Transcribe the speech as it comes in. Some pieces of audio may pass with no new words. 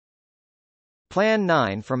Plan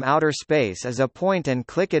 9 from Outer Space is a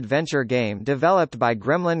point-and-click adventure game developed by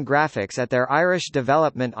Gremlin Graphics at their Irish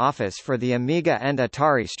development office for the Amiga and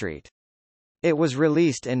Atari ST. It was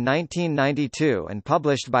released in 1992 and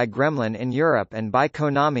published by Gremlin in Europe and by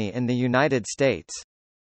Konami in the United States.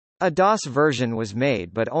 A DOS version was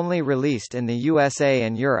made but only released in the USA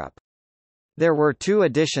and Europe. There were 2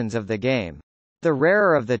 editions of the game. The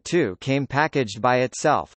rarer of the 2 came packaged by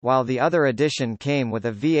itself, while the other edition came with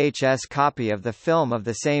a VHS copy of the film of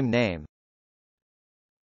the same name.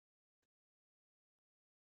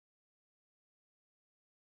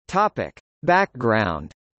 Topic: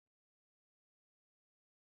 Background.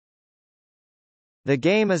 The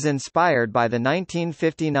game is inspired by the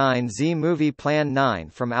 1959 Z-movie Plan 9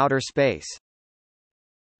 from Outer Space.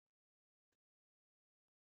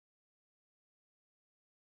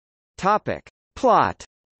 Topic: Plot.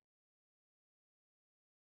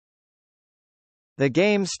 The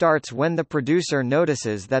game starts when the producer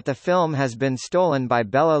notices that the film has been stolen by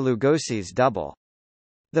Bela Lugosi's double.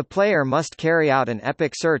 The player must carry out an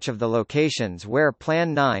epic search of the locations where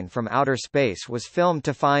Plan 9 from Outer Space was filmed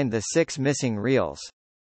to find the 6 missing reels.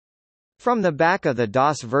 From the back of the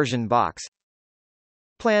DOS version box.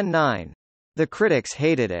 Plan 9. The critics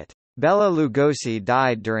hated it. Bela Lugosi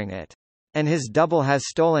died during it. And his double has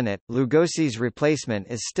stolen it. Lugosi's replacement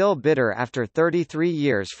is still bitter after 33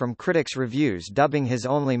 years from critics' reviews dubbing his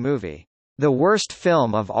only movie, "the worst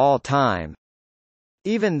film of all time."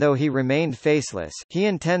 Even though he remained faceless, he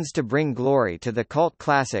intends to bring glory to the cult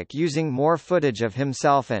classic using more footage of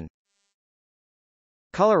himself and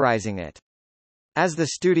colorizing it. As the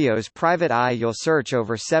studio's private eye, you'll search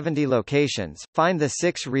over 70 locations, find the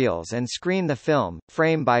 6 reels and screen the film,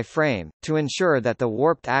 frame by frame, to ensure that the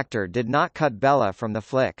warped actor did not cut Bela from the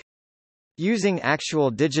flick. Using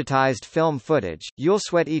actual digitized film footage, you'll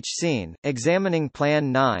sweat each scene, examining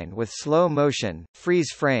Plan 9 with slow motion,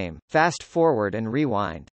 freeze frame, fast forward and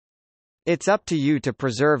rewind. It's up to you to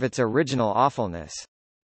preserve its original awfulness.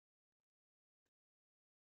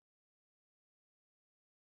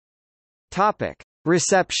 Topic: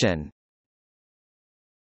 Reception.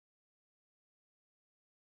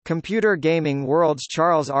 Computer Gaming World's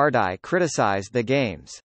Charles Ardai criticized the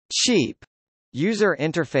game's cheap user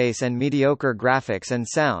interface and mediocre graphics and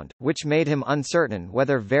sound, which made him uncertain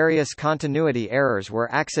whether various continuity errors were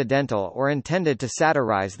accidental or intended to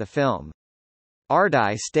satirize the film.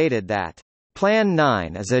 Ardai stated that Plan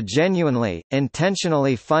 9 is a genuinely,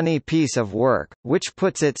 intentionally funny piece of work, which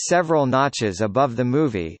puts it several notches above the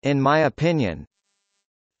movie, in my opinion.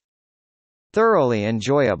 Thoroughly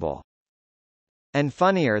enjoyable. And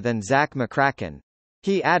funnier than Zach McCracken.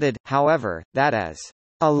 He added, however, that as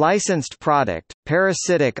a licensed product,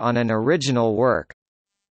 parasitic on an original work,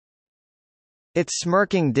 its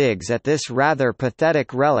smirking digs at this rather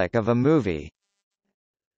pathetic relic of a movie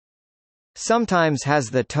sometimes has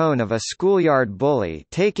the tone of a schoolyard bully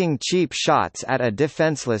taking cheap shots at a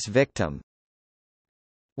defenseless victim.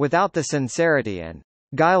 Without the sincerity and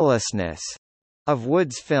guilelessness of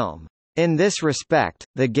Wood's film. In this respect,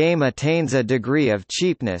 the game attains a degree of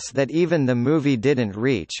cheapness that even the movie didn't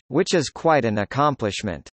reach, which is quite an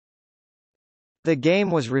accomplishment. The game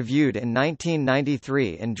was reviewed in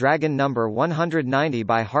 1993 in Dragon Number 190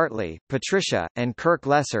 by Hartley, Patricia, and Kirk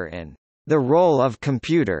Lesser in The Role of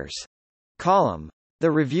Computers column. The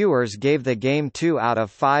reviewers gave the game 2 out of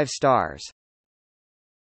 5 stars.